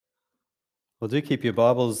Well, do keep your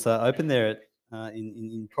Bibles open there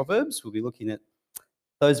in Proverbs. We'll be looking at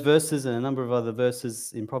those verses and a number of other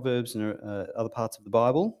verses in Proverbs and other parts of the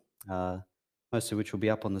Bible, most of which will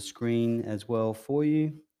be up on the screen as well for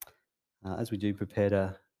you. As we do prepare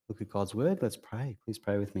to look at God's Word, let's pray. Please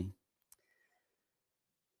pray with me.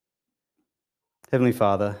 Heavenly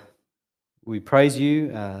Father, we praise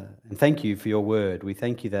you and thank you for your Word. We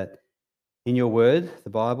thank you that in your Word,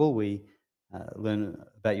 the Bible, we learn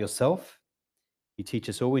about yourself. You teach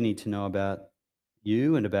us all we need to know about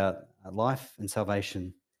you and about life and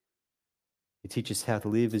salvation. You teach us how to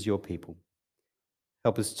live as your people.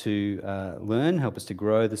 Help us to learn, help us to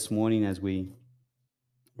grow this morning as we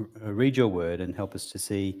read your word, and help us to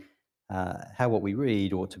see how what we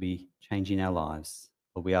read ought to be changing our lives.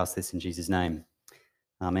 Lord, we ask this in Jesus' name.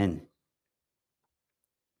 Amen.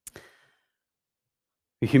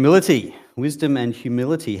 Humility, wisdom and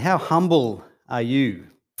humility. How humble are you?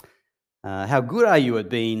 How good are you at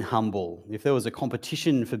being humble? If there was a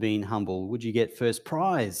competition for being humble, would you get first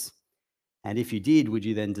prize? And if you did, would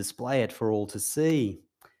you then display it for all to see?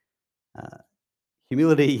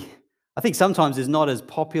 Humility, I think, sometimes is not as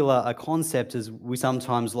popular a concept as we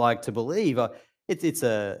sometimes like to believe. It's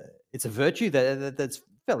a virtue that's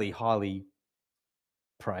fairly highly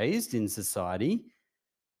praised in society.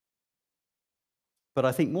 But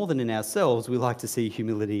I think more than in ourselves, we like to see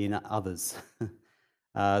humility in others.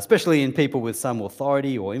 Especially in people with some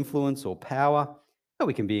authority or influence or power.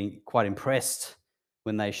 We can be quite impressed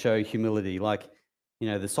when they show humility, like,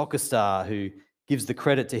 the soccer star who gives the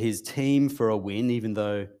credit to his team for a win, even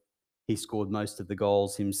though he scored most of the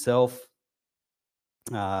goals himself.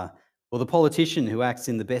 Or the politician who acts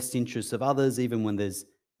in the best interests of others, even when there's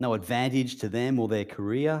no advantage to them or their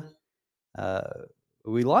career.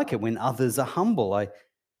 We like it when others are humble. I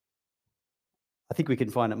think we can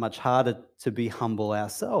find it much harder to be humble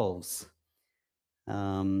ourselves.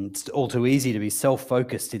 It's all too easy to be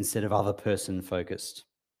self-focused instead of other person-focused.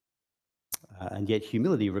 And yet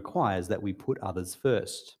humility requires that we put others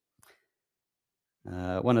first.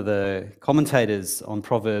 One of the commentators on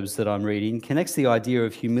Proverbs that I'm reading connects the idea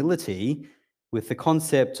of humility with the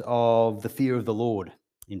concept of the fear of the Lord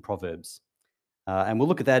in Proverbs. And we'll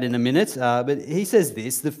look at that in a minute. But he says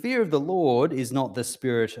this: the fear of the Lord is not the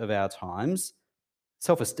spirit of our times.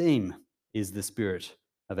 Self-esteem is the spirit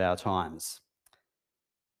of our times.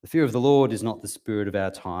 The fear of the Lord is not the spirit of our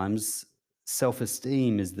times.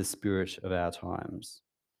 Self-esteem is the spirit of our times.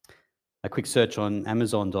 A quick search on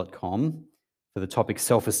Amazon.com for the topic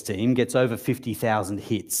self-esteem gets over 50,000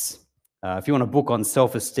 hits. If you want a book on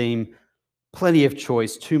self-esteem, plenty of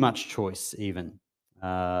choice, too much choice even.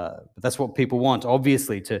 But that's what people want,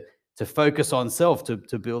 obviously, to focus on self,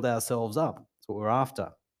 to build ourselves up. That's what we're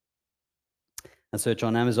after. A search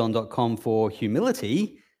on Amazon.com for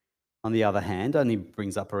humility, on the other hand, only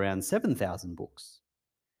brings up around 7,000 books.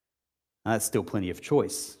 That's still plenty of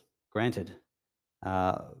choice, granted.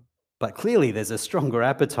 But clearly there's a stronger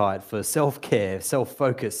appetite for self-care,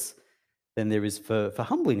 self-focus, than there is for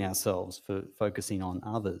humbling ourselves, for focusing on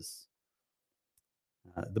others.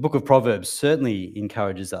 The book of Proverbs certainly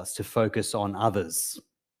encourages us to focus on others,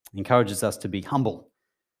 encourages us to be humble,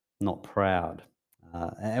 not proud.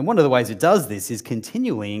 And one of the ways it does this is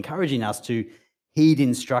continually encouraging us to heed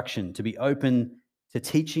instruction, to be open to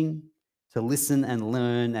teaching, to listen and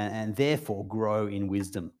learn, and therefore grow in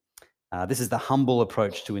wisdom. This is the humble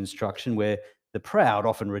approach to instruction, where the proud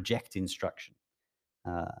often reject instruction.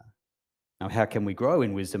 Now, how can we grow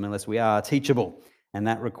in wisdom unless we are teachable? And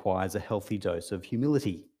that requires a healthy dose of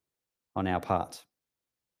humility on our part.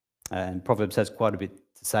 And Proverbs has quite a bit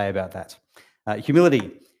to say about that.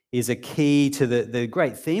 Humility is a key to the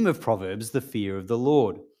great theme of Proverbs, the fear of the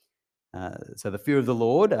Lord. So the fear of the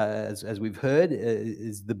Lord, as we've heard,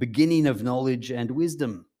 is the beginning of knowledge and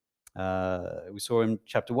wisdom. We saw in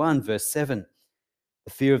chapter 1, verse 7,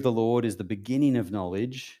 the fear of the Lord is the beginning of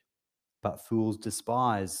knowledge, but fools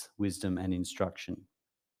despise wisdom and instruction.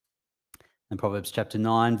 And Proverbs chapter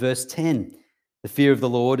 9, verse 10, the fear of the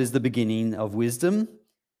Lord is the beginning of wisdom,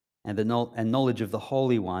 and knowledge of the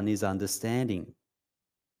Holy One is understanding.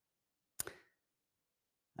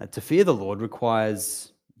 To fear the Lord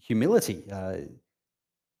requires humility.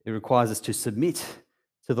 It requires us to submit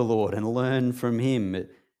to the Lord and learn from him,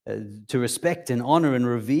 to respect and honor and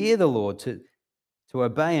revere the Lord, to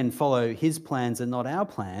obey and follow his plans and not our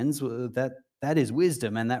plans. That is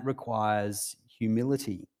wisdom, and that requires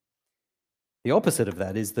humility. The opposite of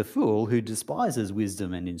that is the fool who despises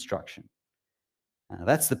wisdom and instruction.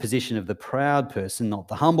 That's the position of the proud person, not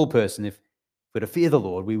the humble person. If we're to fear the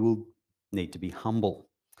Lord, we will need to be humble.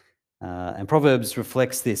 And Proverbs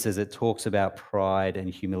reflects this as it talks about pride and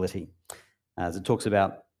humility. as it talks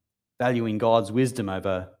about valuing God's wisdom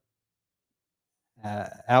over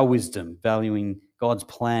our wisdom, valuing God's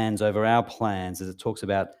plans over our plans, as it talks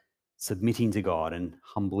about submitting to God and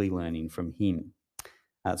humbly learning from Him.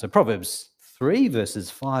 So Proverbs 3,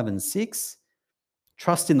 verses 5 and 6.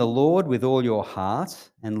 Trust in the Lord with all your heart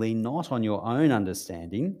and lean not on your own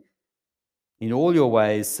understanding. In all your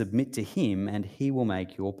ways submit to Him, and He will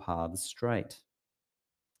make your paths straight.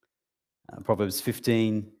 Proverbs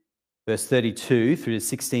 15, verse 32 through to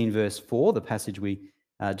 16, verse 4, the passage we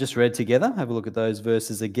just read together. Have a look at those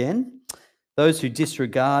verses again. Those who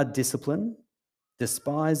disregard discipline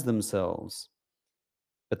despise themselves,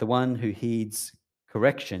 but the one who heeds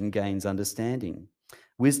correction gains understanding.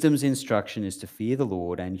 Wisdom's instruction is to fear the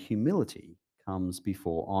Lord, and humility comes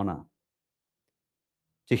before honor.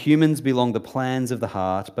 To humans belong the plans of the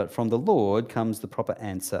heart, but from the Lord comes the proper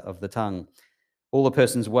answer of the tongue. All a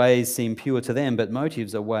person's ways seem pure to them, but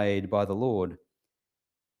motives are weighed by the Lord.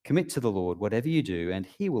 Commit to the Lord whatever you do, and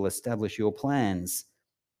He will establish your plans.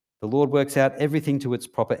 The Lord works out everything to its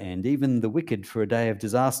proper end, even the wicked for a day of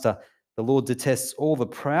disaster. The Lord detests all the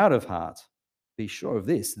proud of heart. Be sure of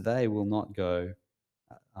this, they will not go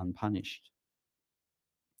unpunished.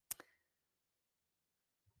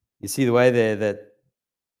 You see the way there that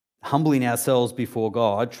humbling ourselves before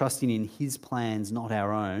God, trusting in His plans, not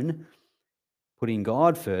our own, putting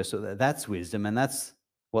God first, so that's wisdom, and that's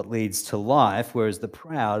what leads to life, whereas the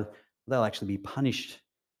proud, they'll actually be punished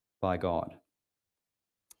by God.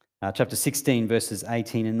 Chapter 16, verses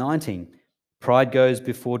 18 and 19. Pride goes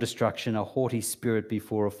before destruction, a haughty spirit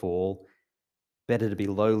before a fall. Better to be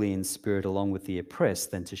lowly in spirit along with the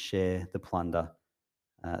oppressed than to share plunder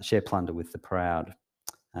with the proud.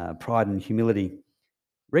 Pride and humility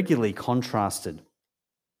regularly contrasted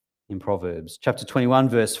in Proverbs. Chapter 21,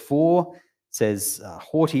 verse 4 says,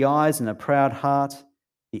 haughty eyes and a proud heart,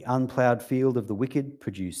 the unplowed field of the wicked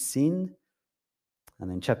produce sin. And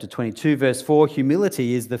then chapter 22, verse 4,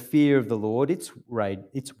 humility is the fear of the Lord. Its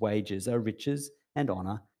wages are riches and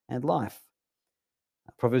honor and life.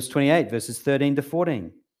 Proverbs 28, verses 13 to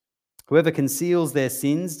 14. Whoever conceals their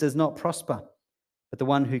sins does not prosper, but the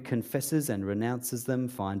one who confesses and renounces them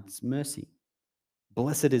finds mercy.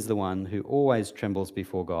 Blessed is the one who always trembles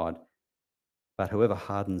before God, but whoever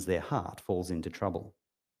hardens their heart falls into trouble.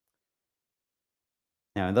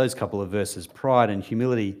 Now, in those couple of verses, pride and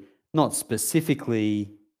humility, not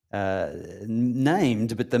specifically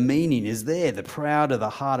named, but the meaning is there. The proud are the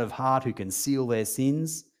hard of heart who conceal their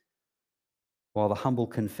sins, while the humble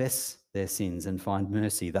confess their sins and find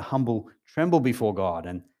mercy. The humble tremble before God,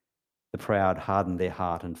 and the proud harden their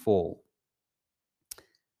heart and fall.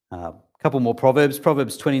 A couple more Proverbs.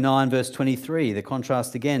 Proverbs 29, verse 23, the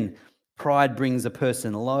contrast again. Pride brings a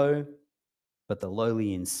person low, but the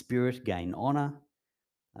lowly in spirit gain honor.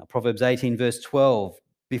 Proverbs 18, verse 12,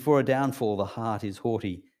 before a downfall, the heart is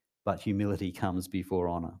haughty, but humility comes before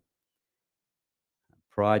honor.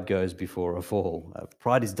 Pride goes before a fall.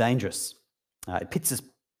 Pride is dangerous. It pits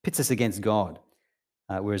us against God,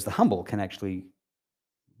 whereas the humble can actually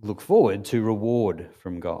look forward to reward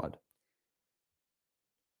from God.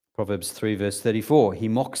 Proverbs 3, verse 34, he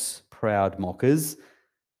mocks proud mockers,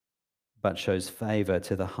 but shows favor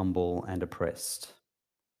to the humble and oppressed.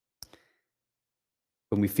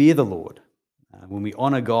 When we fear the Lord, when we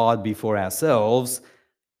honor God before ourselves,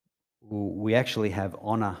 we actually have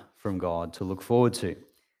honor from God to look forward to.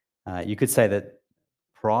 You could say that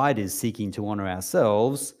pride is seeking to honor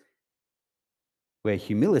ourselves, where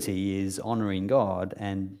humility is honoring God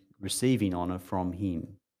and receiving honor from Him.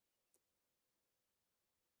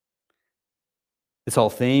 This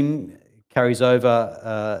whole theme carries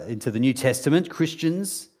over into the New Testament.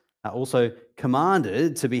 Christians are also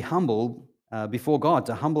commanded to be humble before God,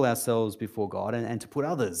 to humble ourselves before God and to put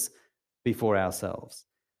others before ourselves.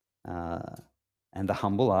 And the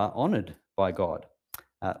humble are honoured by God.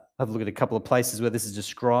 Have a look at a couple of places where this is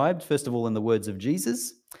described. First of all, in the words of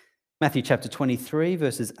Jesus. Matthew chapter 23,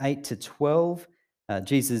 verses 8 to 12.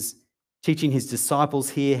 Jesus teaching his disciples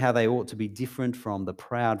here how they ought to be different from the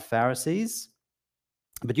proud Pharisees.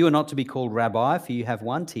 But you are not to be called rabbi, for you have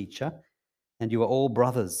one teacher, and you are all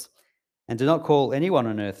brothers. And do not call anyone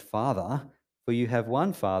on earth father, for you have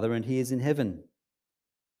one Father, and He is in heaven.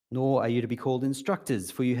 Nor are you to be called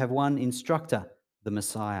instructors, for you have one instructor, the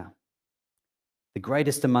Messiah. The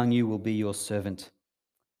greatest among you will be your servant.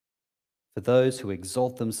 For those who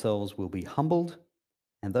exalt themselves will be humbled,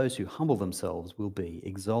 and those who humble themselves will be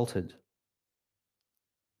exalted.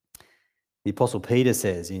 The Apostle Peter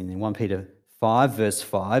says in 1 Peter 5, verse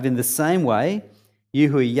 5, in the same way, you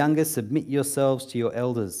who are younger, submit yourselves to your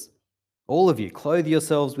elders. All of you, clothe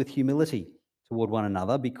yourselves with humility toward one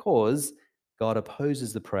another, because God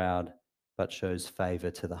opposes the proud, but shows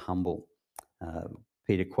favour to the humble. Uh,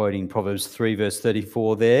 Peter quoting Proverbs 3, verse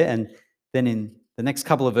 34 there. And then in the next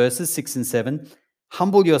couple of verses, 6 and 7,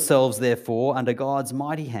 humble yourselves, therefore, under God's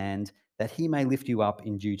mighty hand, that he may lift you up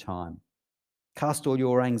in due time. Cast all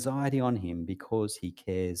your anxiety on him because he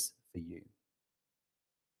cares for you.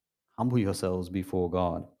 Humble yourselves before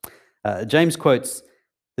God. James quotes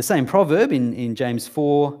the same proverb in James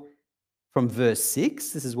 4 from verse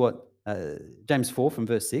 6. This is what James 4 from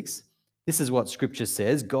verse 6. This is what Scripture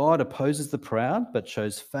says: God opposes the proud, but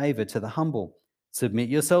shows favor to the humble. Submit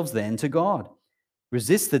yourselves then to God.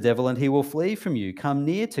 Resist the devil, and he will flee from you. Come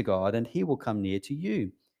near to God, and he will come near to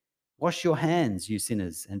you. Wash your hands, you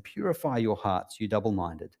sinners, and purify your hearts, you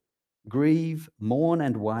double-minded. Grieve, mourn,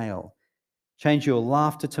 and wail. Change your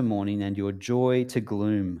laughter to mourning and your joy to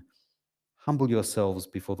gloom. Humble yourselves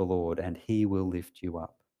before the Lord, and he will lift you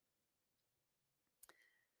up.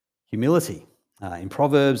 Humility. In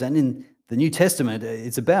Proverbs and in the New Testament,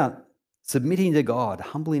 it's about submitting to God,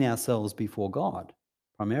 humbling ourselves before God,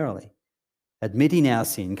 primarily. Admitting our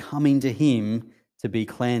sin, coming to him to be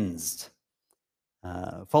cleansed.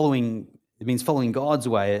 It means following God's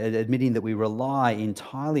way, admitting that we rely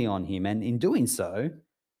entirely on him. And in doing so,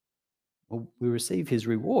 we receive his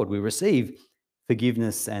reward. We receive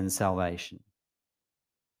forgiveness and salvation.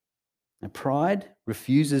 Now, pride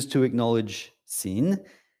refuses to acknowledge sin.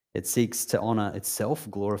 It seeks to honour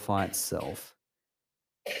itself, glorify itself.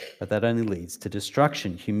 But that only leads to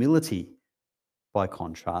destruction. Humility, by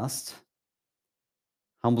contrast,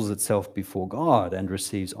 humbles itself before God and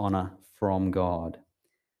receives honour from God.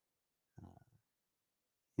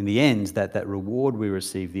 In the end, that reward we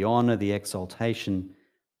receive, the honour, the exaltation,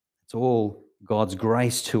 it's all God's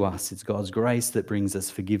grace to us. It's God's grace that brings us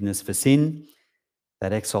forgiveness for sin,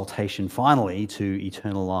 that exaltation finally to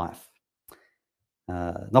eternal life.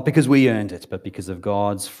 Not because we earned it, but because of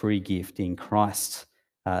God's free gift in Christ.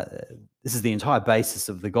 This is the entire basis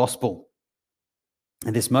of the gospel.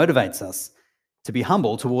 And this motivates us to be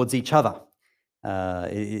humble towards each other.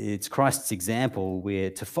 It's Christ's example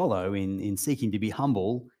we're to follow in seeking to be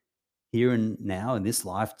humble here and now in this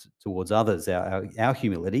life towards others. Our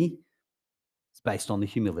humility is based on the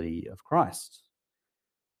humility of Christ.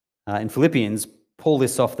 In Philippians, Paul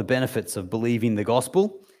lists off the benefits of believing the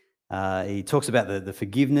gospel. He talks about the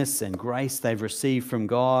forgiveness and grace they've received from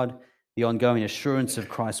God, the ongoing assurance of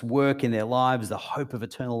Christ's work in their lives, the hope of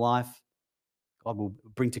eternal life. God will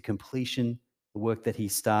bring to completion the work that he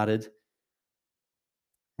started.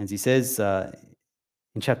 As he says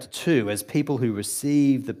in chapter 2, as people who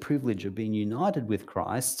receive the privilege of being united with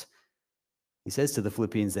Christ, he says to the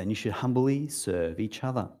Philippians then, you should humbly serve each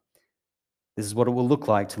other. This is what it will look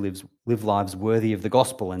like to live lives worthy of the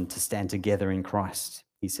gospel and to stand together in Christ.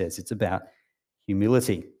 He says it's about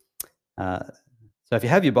humility. So if you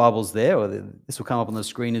have your Bibles there, or this will come up on the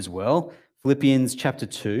screen as well, Philippians chapter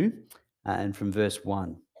 2 and from verse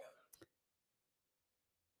 1.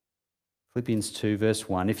 Philippians 2, verse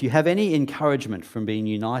 1. If you have any encouragement from being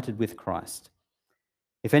united with Christ,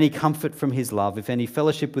 if any comfort from his love, if any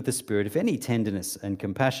fellowship with the Spirit, if any tenderness and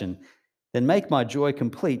compassion, then make my joy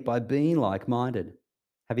complete by being like-minded,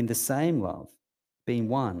 having the same love, being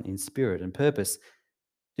one in spirit and purpose.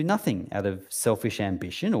 Do nothing out of selfish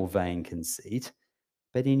ambition or vain conceit,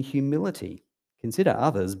 but in humility consider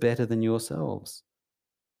others better than yourselves.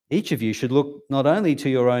 Each of you should look not only to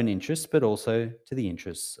your own interests, but also to the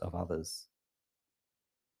interests of others.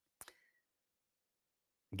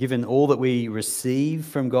 Given all that we receive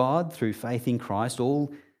from God through faith in Christ,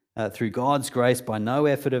 all through God's grace by no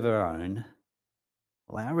effort of our own,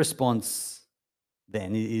 well, our response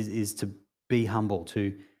then is to be humble,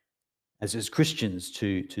 as Christians,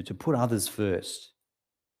 to put others first.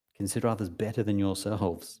 Consider others better than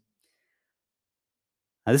yourselves.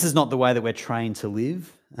 Now, this is not the way that we're trained to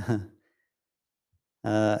live.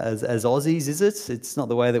 As Aussies, is it? It's not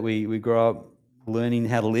the way that we grow up learning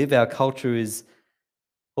how to live. Our culture is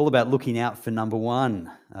all about looking out for number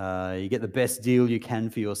one. You get the best deal you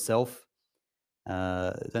can for yourself.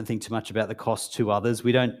 Don't think too much about the cost to others.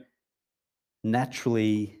 We don't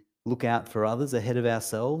naturally look out for others ahead of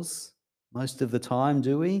ourselves most of the time,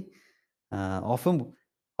 do we? Often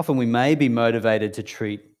we may be motivated to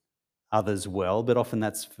treat others well, but often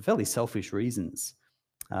that's for fairly selfish reasons.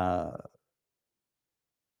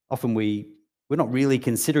 Often we're not really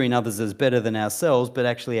considering others as better than ourselves, but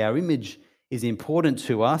actually our image is important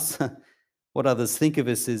to us. What others think of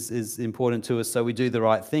us is important to us, so we do the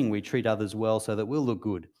right thing. We treat others well so that we'll look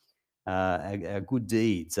good. Our good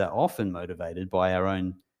deeds are often motivated by our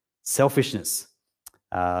own selfishness.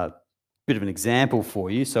 Bit of an example for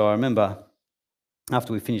you. So I remember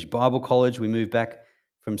After we finished Bible college, we moved back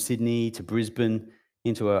from Sydney to Brisbane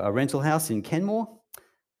into a rental house in Kenmore.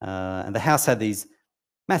 And the house had these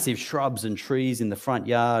massive shrubs and trees in the front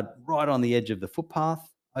yard, right on the edge of the footpath,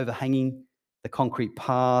 overhanging the concrete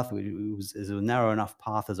path. It was a narrow enough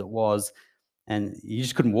path as it was, and you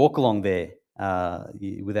just couldn't walk along there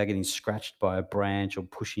without getting scratched by a branch or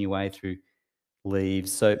pushing your way through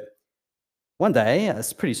leaves. So one day,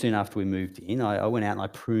 it's pretty soon after we moved in, I went out and I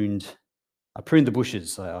pruned the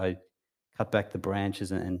bushes. I cut back the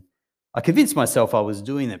branches, and I convinced myself I was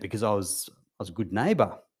doing that because I was a good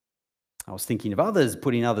neighbour. I was thinking of others,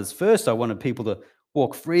 putting others first. I wanted people to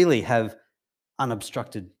walk freely, have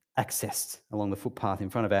unobstructed access along the footpath in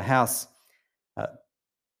front of our house. Uh,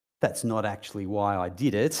 that's not actually why I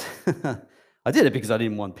did it. I did it because I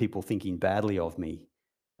didn't want people thinking badly of me.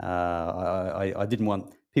 I didn't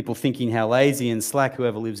want people thinking how lazy and slack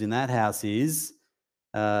whoever lives in that house is,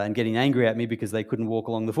 and getting angry at me because they couldn't walk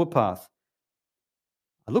along the footpath.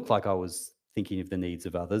 I looked like I was thinking of the needs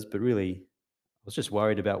of others, but really, I was just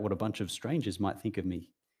worried about what a bunch of strangers might think of me.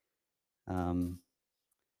 Um,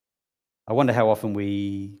 I wonder how often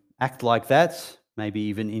we act like that, maybe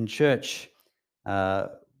even in church, uh,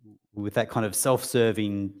 with that kind of self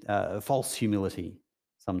serving, false humility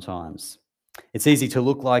sometimes. It's easy to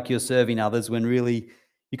look like you're serving others when really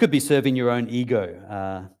you could be serving your own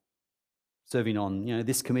ego, serving on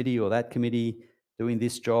this committee or that committee, doing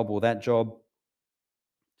this job or that job,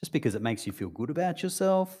 just because it makes you feel good about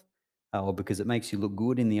yourself, or because it makes you look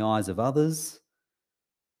good in the eyes of others.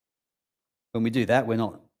 When we do that, we're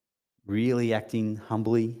not really acting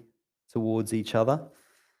humbly towards each other.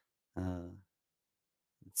 Uh,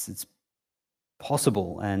 it's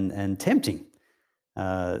possible and tempting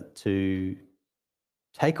to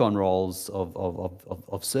take on roles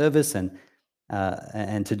of service and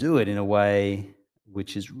to do it in a way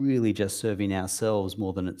which is really just serving ourselves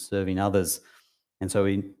more than it's serving others. And so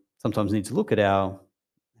we sometimes need to look at our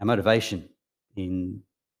motivation in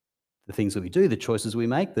the things that we do, the choices we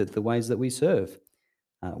make, the ways that we serve.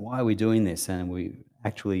 Why are we doing this? And are we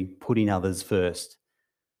actually putting others first,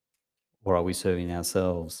 or are we serving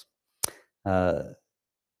ourselves? Uh,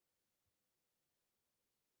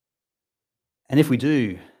 and if we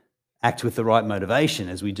do act with the right motivation,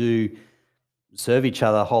 as we do serve each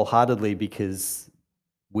other wholeheartedly because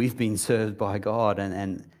we've been served by God,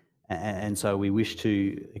 and so we wish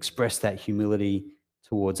to express that humility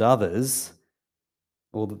towards others,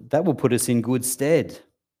 well, that will put us in good stead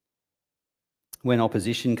when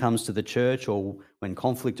opposition comes to the church or when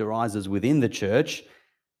conflict arises within the church.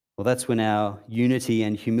 Well, that's when our unity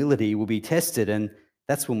and humility will be tested, and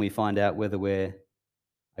that's when we find out whether we're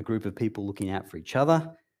a group of people looking out for each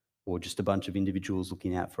other or just a bunch of individuals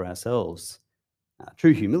looking out for ourselves.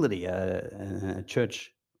 True humility, a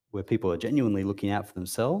church where people are genuinely looking out for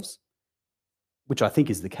themselves, which I think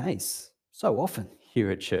is the case so often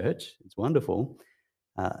here at church. It's wonderful.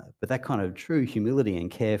 But that kind of true humility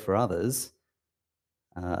and care for others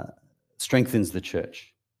uh, strengthens the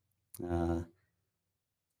church. Uh,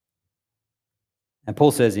 and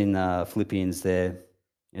Paul says in Philippians there,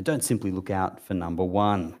 don't simply look out for number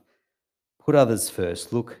one. Put others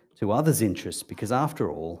first. Look to others' interests, because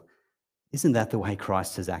after all, isn't that the way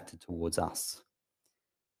Christ has acted towards us?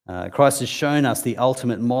 Christ has shown us the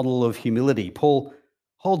ultimate model of humility. Paul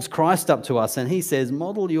holds Christ up to us and he says,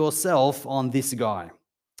 model yourself on this guy.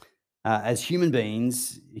 As human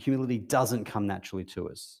beings, humility doesn't come naturally to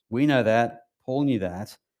us. We know that. Paul knew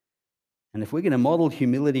that. And if we're going to model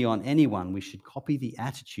humility on anyone, we should copy the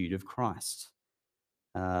attitude of Christ.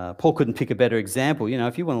 Paul couldn't pick a better example.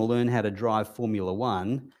 If you want to learn how to drive Formula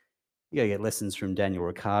One, you got to get lessons from Daniel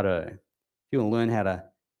Ricciardo. If you want to learn how to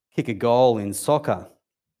kick a goal in soccer,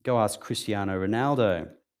 go ask Cristiano Ronaldo.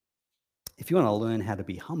 If you want to learn how to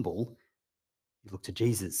be humble, you look to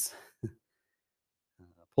Jesus.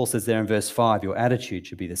 Paul says there in verse 5, your attitude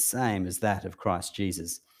should be the same as that of Christ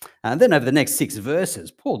Jesus. And then over the next 6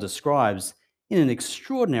 verses, Paul describes in an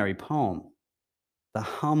extraordinary poem the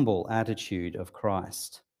humble attitude of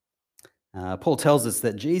Christ. Paul tells us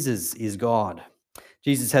that Jesus is God.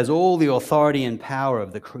 Jesus has all the authority and power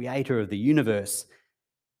of the creator of the universe,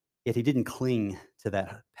 yet he didn't cling to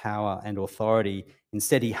that power and authority.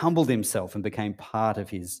 Instead, he humbled himself and became part of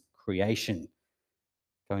his creation,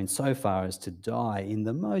 going so far as to die in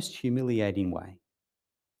the most humiliating way.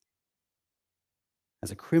 As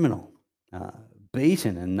a criminal,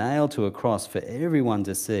 beaten and nailed to a cross for everyone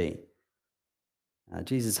to see,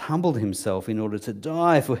 Jesus humbled himself in order to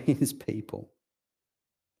die for his people.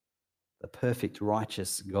 The perfect,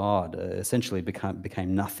 righteous God essentially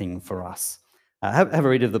became nothing for us. Have a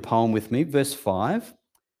read of the poem with me, verse 5,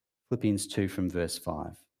 Philippians 2 from verse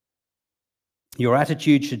 5. Your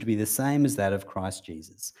attitude should be the same as that of Christ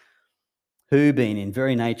Jesus, who, being in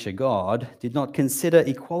very nature God, did not consider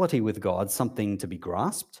equality with God something to be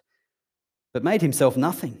grasped, but made himself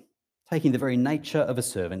nothing, taking the very nature of a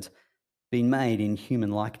servant, being made in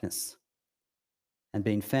human likeness. And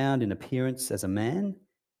being found in appearance as a man,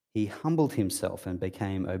 he humbled himself and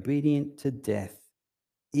became obedient to death,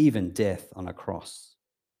 even death on a cross.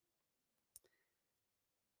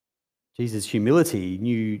 Jesus' humility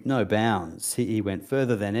knew no bounds. He went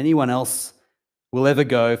further than anyone else will ever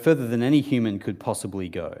go, further than any human could possibly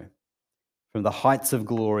go. From the heights of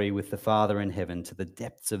glory with the Father in heaven to the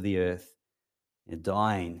depths of the earth,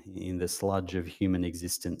 dying in the sludge of human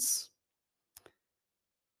existence.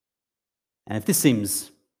 And if this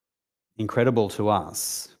seems incredible to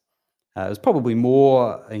us, it was probably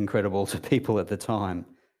more incredible to people at the time.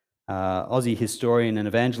 Aussie historian and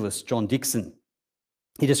evangelist John Dixon,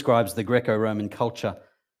 he describes the Greco-Roman culture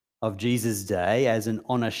of Jesus' day as an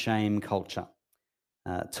honour-shame culture.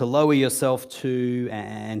 To lower yourself to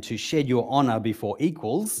and to shed your honour before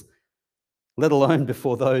equals, let alone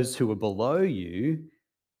before those who were below you,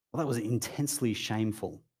 well, that was intensely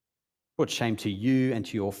shameful. It brought shame to you and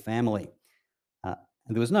to your family. And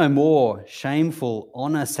there was no more shameful,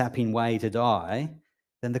 honour-sapping way to die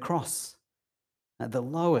than the cross, the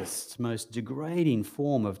lowest, most degrading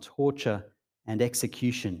form of torture and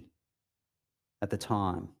execution at the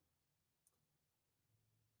time.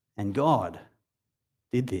 And God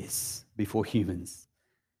did this before humans.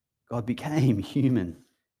 God became human,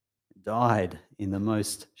 died in the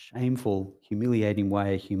most shameful, humiliating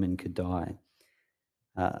way a human could die.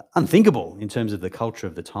 Unthinkable in terms of the culture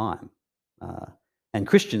of the time. And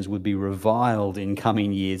Christians would be reviled in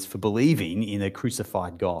coming years for believing in a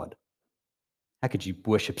crucified God. How could you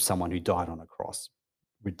worship someone who died on a cross?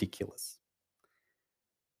 Ridiculous.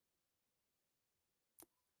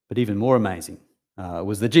 But even more amazing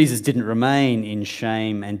was that Jesus didn't remain in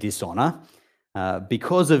shame and dishonor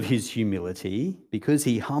because of his humility, because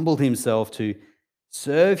he humbled himself to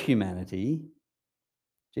serve humanity.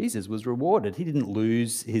 Jesus was rewarded. He didn't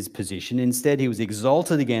lose his position. Instead, he was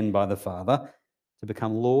exalted again by the Father to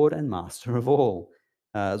become Lord and Master of all.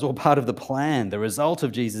 It's all part of the plan. The result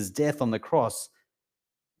of Jesus' death on the cross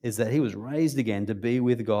is that he was raised again to be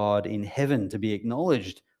with God in heaven, to be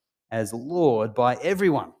acknowledged as Lord by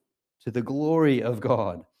everyone, to the glory of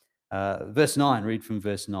God. Verse 9, read from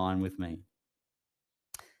verse 9 with me.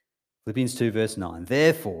 Philippians 2, verse 9.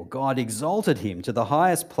 Therefore, God exalted him to the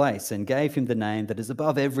highest place and gave him the name that is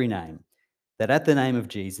above every name, that at the name of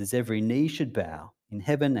Jesus every knee should bow in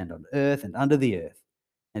heaven and on earth and under the earth,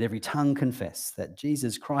 and every tongue confess that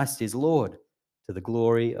Jesus Christ is Lord, to the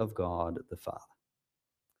glory of God the Father.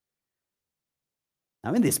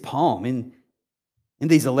 Now, in this poem, in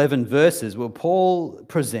these 11 verses, well, Paul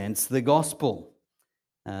presents the gospel.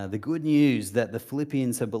 The good news that the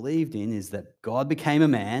Philippians have believed in is that God became a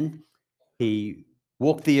man. He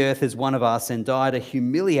walked the earth as one of us and died a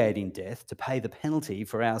humiliating death to pay the penalty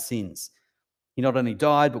for our sins. He not only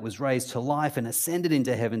died, but was raised to life and ascended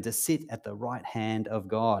into heaven to sit at the right hand of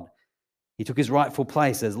God. He took his rightful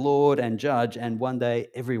place as Lord and Judge, and one day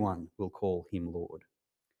everyone will call him Lord.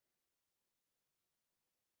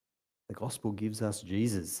 The gospel gives us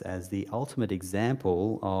Jesus as the ultimate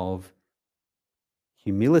example of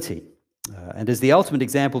humility and as the ultimate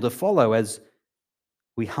example to follow as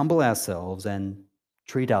we humble ourselves and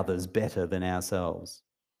treat others better than ourselves.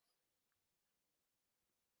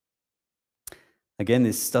 Again,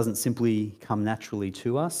 this doesn't simply come naturally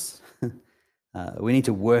to us. We need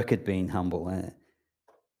to work at being humble.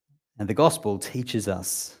 And the gospel teaches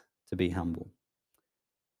us to be humble.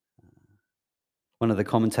 One of the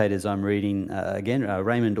commentators I'm reading,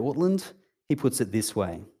 Raymond Ortland, he puts it this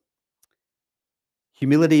way.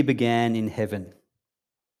 Humility began in heaven.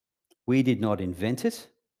 We did not invent it.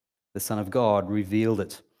 The Son of God revealed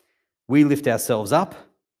it. We lift ourselves up.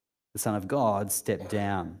 The Son of God stepped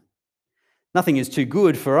down. Nothing is too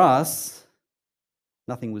good for us.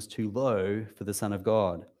 Nothing was too low for the Son of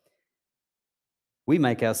God. We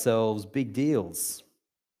make ourselves big deals.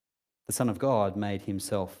 The Son of God made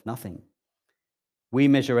himself nothing. We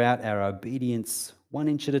measure out our obedience 1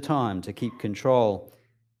 inch at a time to keep control.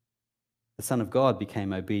 The Son of God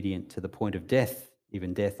became obedient to the point of death,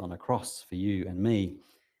 even death on a cross for you and me.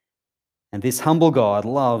 And this humble God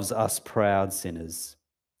loves us proud sinners.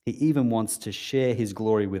 He even wants to share his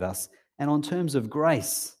glory with us. And on terms of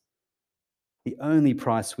grace, the only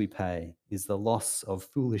price we pay is the loss of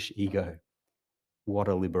foolish ego. What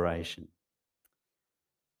a liberation.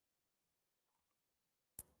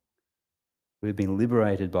 We've been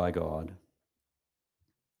liberated by God.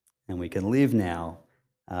 And we can live now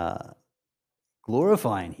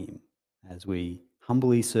glorifying him as we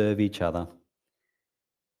humbly serve each other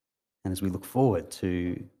and as we look forward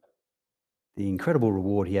to the incredible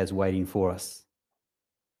reward he has waiting for us,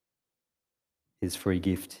 his free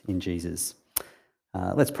gift in Jesus.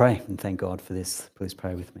 Let's pray and thank God for this. Please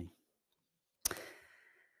pray with me.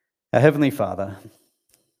 Our Heavenly Father,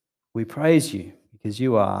 we praise you because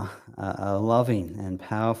you are a loving and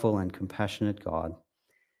powerful and compassionate God.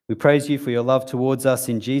 We praise you for your love towards us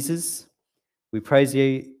in Jesus. We praise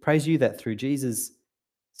you that through Jesus'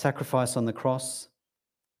 sacrifice on the cross,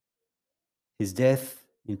 his death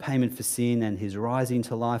in payment for sin and his rising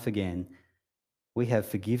to life again, we have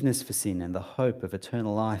forgiveness for sin and the hope of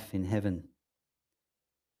eternal life in heaven.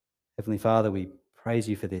 Heavenly Father, we praise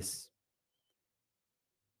you for this.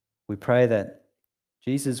 We pray that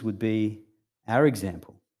Jesus would be our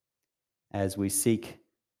example as we seek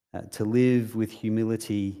to live with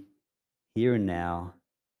humility here and now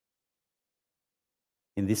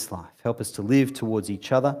in this life. Help us to live towards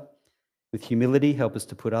each other with humility. Help us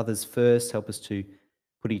to put others first. Help us to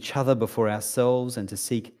put each other before ourselves and to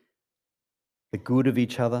seek the good of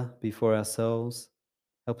each other before ourselves.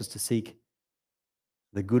 Help us to seek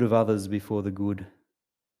the good of others before the good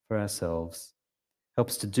for ourselves. Help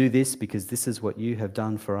us to do this because this is what you have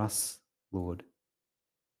done for us, Lord.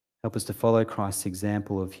 Help us to follow Christ's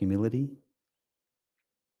example of humility.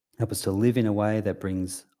 Help us to live in a way that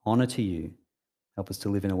brings honor to you. Help us to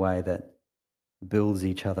live in a way that builds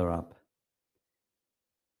each other up.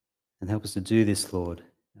 And help us to do this, Lord,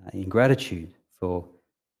 in gratitude for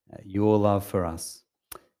your love for us.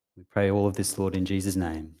 We pray all of this, Lord, in Jesus'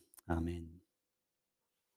 name. Amen.